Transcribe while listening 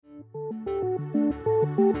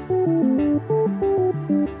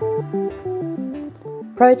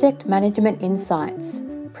Project Management Insights,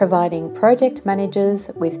 providing project managers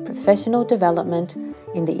with professional development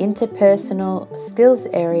in the interpersonal skills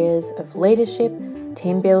areas of leadership,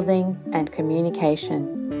 team building, and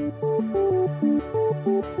communication.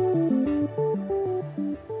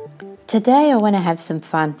 Today I want to have some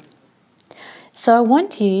fun. So I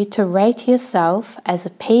want you to rate yourself as a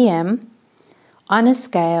PM on a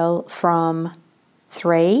scale from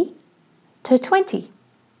 3 to 20.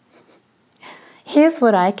 Here's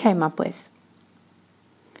what I came up with.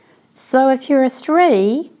 So if you're a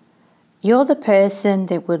 3, you're the person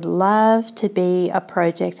that would love to be a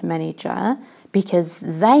project manager because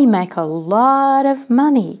they make a lot of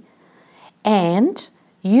money, and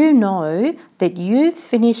you know that you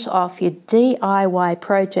finish off your DIY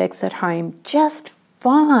projects at home just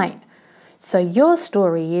fine. So your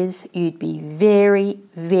story is you'd be very,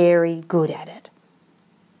 very good at it.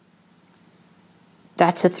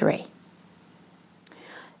 That's a 3.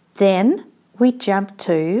 Then we jump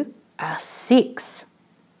to a 6.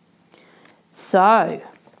 So,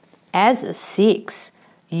 as a 6,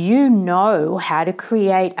 you know how to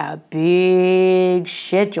create a big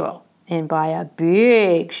schedule. And by a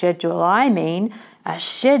big schedule, I mean a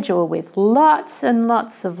schedule with lots and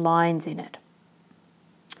lots of lines in it.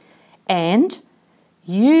 And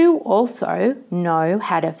you also know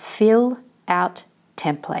how to fill out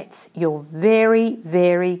templates. You're very,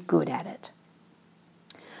 very good at it.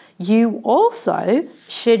 You also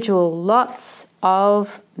schedule lots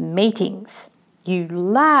of meetings. You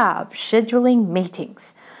love scheduling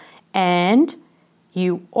meetings. And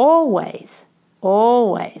you always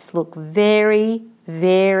look very,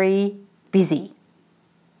 very busy.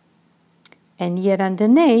 And yet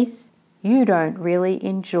underneath, you don't really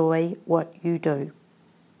enjoy what you do.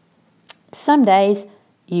 Some days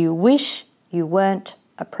you wish you weren't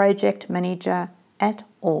a project manager at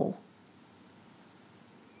all.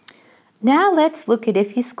 Now let's look at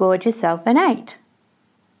if you scored yourself an 8.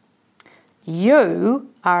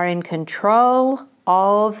 You are in control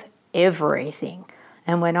of everything.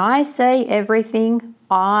 And when I say everything,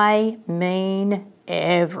 I mean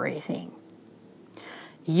everything.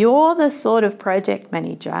 You're the sort of project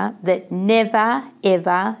manager that never,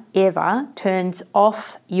 ever, ever turns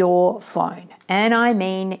off your phone. And I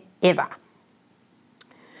mean ever.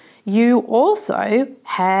 You also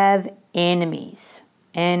have enemies.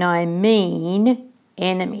 And I mean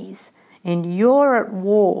enemies. And you're at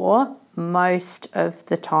war most of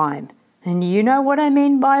the time. And you know what I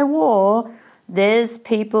mean by war? There's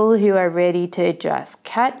people who are ready to just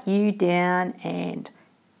cut you down and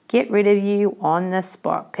get rid of you on the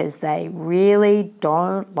spot because they really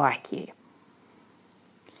don't like you.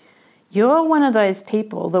 You're one of those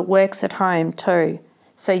people that works at home too,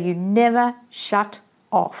 so you never shut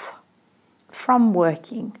off from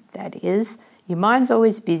working, that is. Your mind's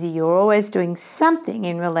always busy, you're always doing something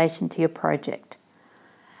in relation to your project.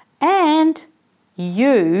 And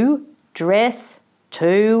you dress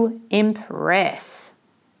to impress.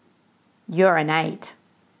 You're an 8.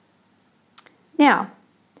 Now,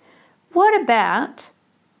 what about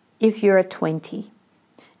if you're a 20?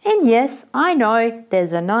 And yes, I know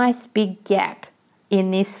there's a nice big gap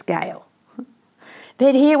in this scale.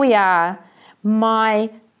 But here we are,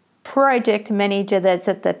 my project manager that's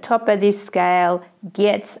at the top of this scale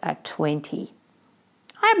gets a 20.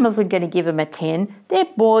 I wasn't going to give them a 10. They're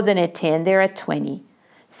more than a 10. They're a 20.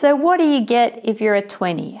 So what do you get if you're a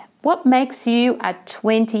 20? What makes you a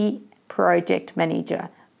 20 project manager,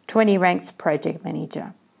 20 ranked project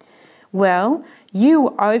manager? Well,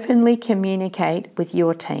 you openly communicate with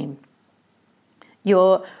your team.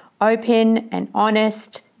 You're open and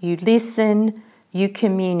honest. You listen. You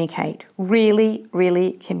communicate. Really,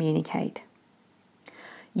 really communicate.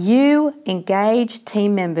 You engage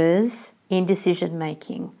team members in decision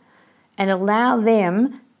making and allow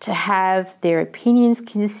them to have their opinions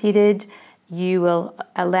considered. You will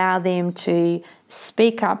allow them to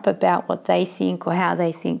speak up about what they think or how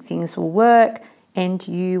they think things will work, and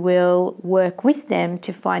you will work with them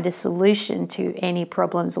to find a solution to any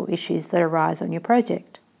problems or issues that arise on your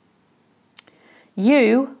project.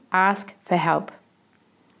 You ask for help.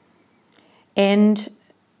 And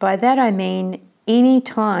by that I mean any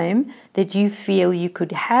time that you feel you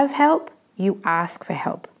could have help, you ask for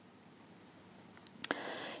help.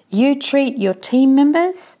 You treat your team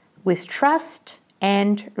members with trust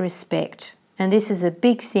and respect. And this is a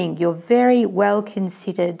big thing. You're very well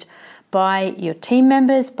considered by your team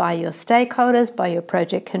members, by your stakeholders, by your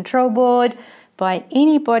project control board, by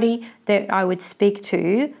anybody that I would speak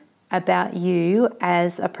to about you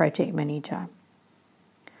as a project manager.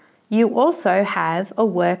 you also have a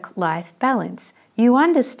work-life balance. You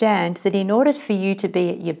understand that in order for you to be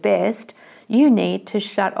at your best, you need to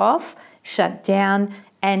shut off, shut down,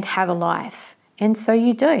 and have a life. And so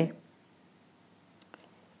you do.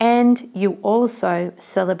 And you also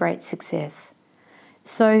celebrate success.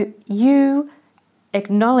 So you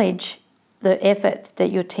acknowledge the effort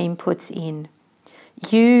that your team puts in.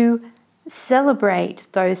 You celebrate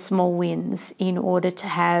those small wins in order to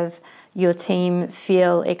have your team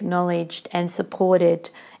feel acknowledged and supported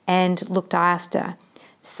and looked after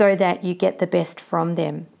so that you get the best from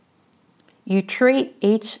them. You treat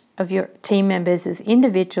each of your team members as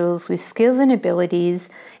individuals with skills and abilities,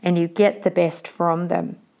 and you get the best from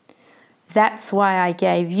them. That's why I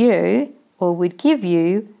gave you, or would give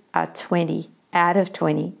you, a 20 out of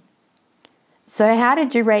 20. So how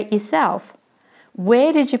did you rate yourself?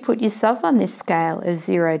 Where did you put yourself on this scale of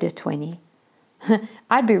 0 to 20?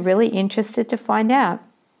 I'd be really interested to find out.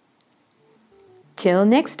 Till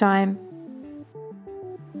next time.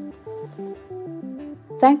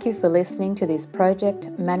 Thank you for listening to this Project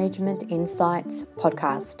Management Insights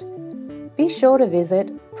podcast. Be sure to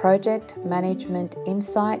visit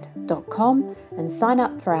projectmanagementinsight.com and sign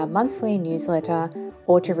up for our monthly newsletter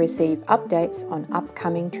or to receive updates on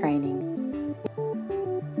upcoming training.